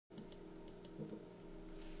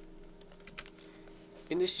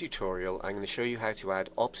In this tutorial I'm going to show you how to add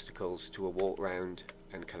obstacles to a walk round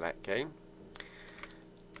and collect game.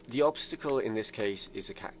 The obstacle in this case is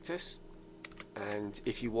a cactus, and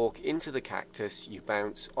if you walk into the cactus you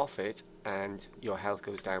bounce off it and your health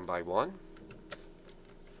goes down by 1.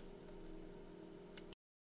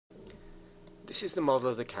 This is the model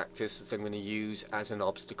of the cactus that I'm going to use as an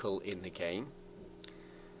obstacle in the game.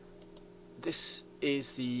 This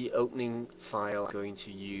is the opening file I'm going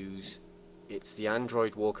to use. It's the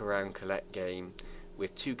Android walk around collect game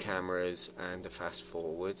with 2 cameras and a fast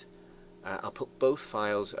forward. I'll put both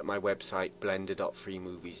files at my website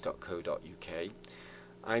blender.freemovies.co.uk.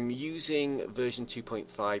 I'm using version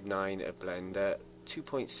 2.59 of Blender.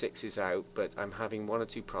 2.6 is out, but I'm having 1 or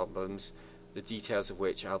 2 problems, the details of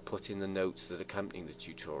which I'll put in the notes that accompany the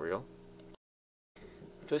tutorial.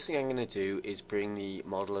 First thing I'm going to do is bring the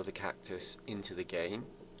model of the cactus into the game.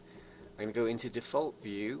 I'm going to go into default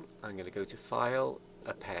view, I'm going to go to file,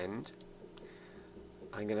 append,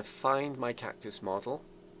 I'm going to find my cactus model,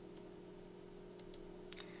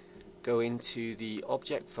 go into the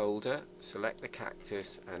object folder, select the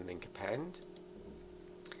cactus and link append.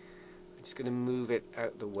 I'm just going to move it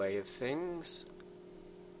out the way of things.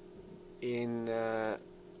 In the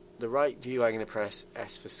right view I'm going to press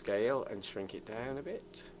S for scale and shrink it down a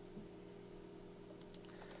bit.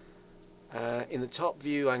 In the top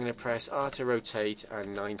view I'm going to press R to rotate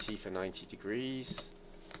and 90 for 90 degrees,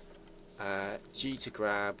 G to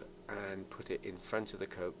grab and put it in front of the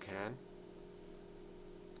Coke can,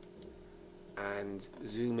 and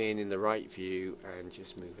zoom in the right view and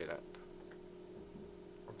just move it up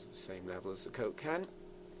onto the same level as the Coke can.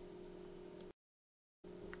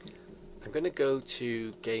 I'm going to go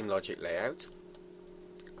to Game Logic Layout.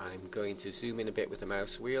 I'm going to zoom in a bit with the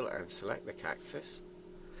mouse wheel and select the cactus.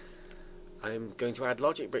 I'm going to add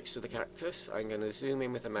logic bricks to the cactus. I'm going to zoom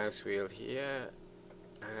in with the mouse wheel here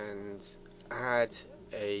and add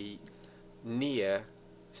a near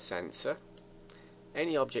sensor.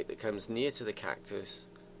 Any object that comes near to the cactus,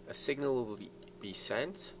 a signal will be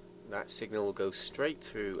sent. That signal will go straight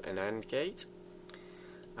through an AND gate.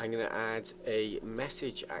 I'm going to add a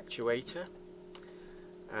message actuator,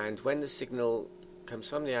 and when the signal comes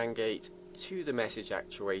from the AND gate to the message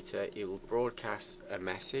actuator, it will broadcast a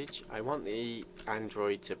message. I want the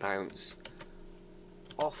Android to bounce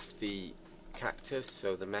off the cactus,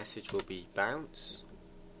 so the message will be bounce.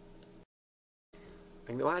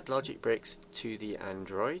 I'm going to add logic bricks to the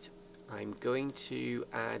Android. I'm going to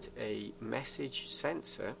add a message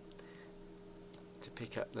sensor to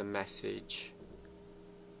pick up the message,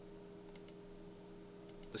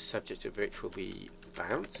 the subject of which will be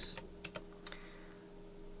bounce.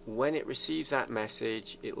 When it receives that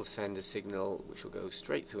message, it will send a signal which will go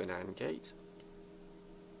straight through an AND gate,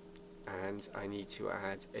 and I need to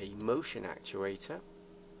add a motion actuator.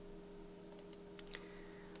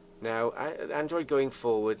 Now Android going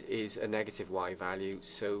forward is a negative Y value,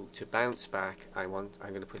 so to bounce back I'm going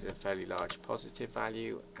to put in a fairly large positive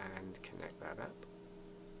value and connect that up.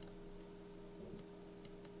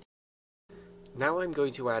 Now I'm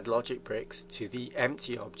going to add logic bricks to the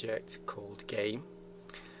empty object called game.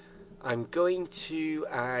 I'm going to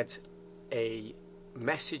add a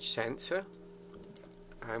message sensor,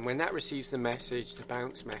 and when that receives the message, the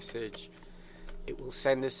bounce message, it will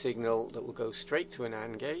send a signal that will go straight to an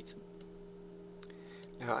AND gate.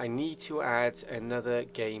 Now I need to add another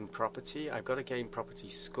game property. I've got a game property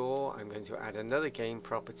score. I'm going to add another game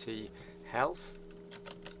property health,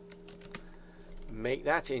 make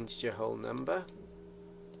that integer whole number,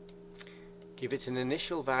 give it an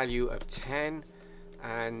initial value of 10,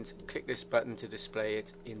 and click this button to display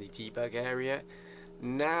it in the debug area.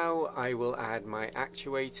 Now I will add my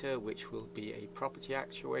actuator, which will be a property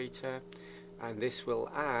actuator, and this will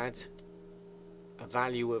add a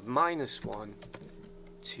value of -1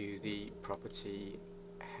 to the property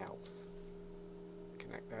health.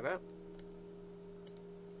 Connect that up.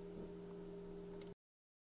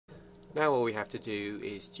 Now all we have to do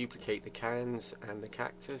is duplicate the cans and the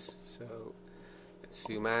cactus, so let's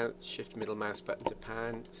zoom out, shift middle mouse button to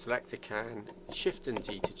pan, select a can, shift and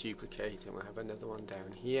D to duplicate, and we'll have another one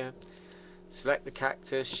down here. Select the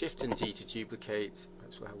cactus, shift and D to duplicate,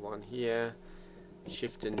 perhaps we'll have one here,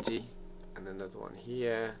 shift and D, and another one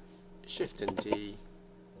here, shift and D,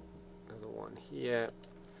 another one here,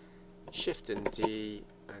 shift and D,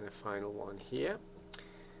 and a final one here.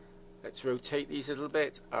 Let's rotate these a little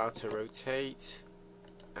bit, R to rotate,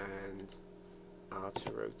 and R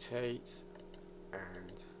to rotate,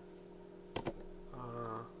 and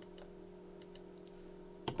R.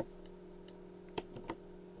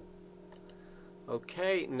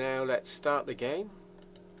 Okay, now let's start the game.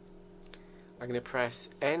 I'm going to press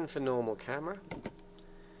N for normal camera,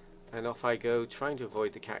 and off I go, trying to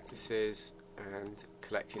avoid the cactuses and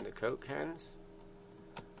collecting the Coke cans.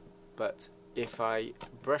 But if I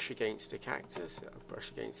brush against a cactus, I'll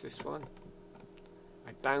brush against this one,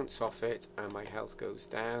 I bounce off it and my health goes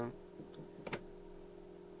down,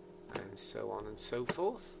 and so on and so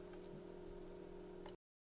forth.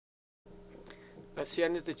 That's the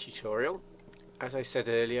end of the tutorial. As I said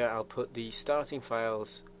earlier, I'll put the starting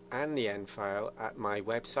files and the end file at my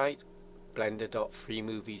website,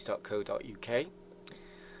 blender.freemovies.co.uk.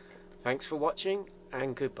 Thanks for watching,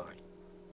 and goodbye.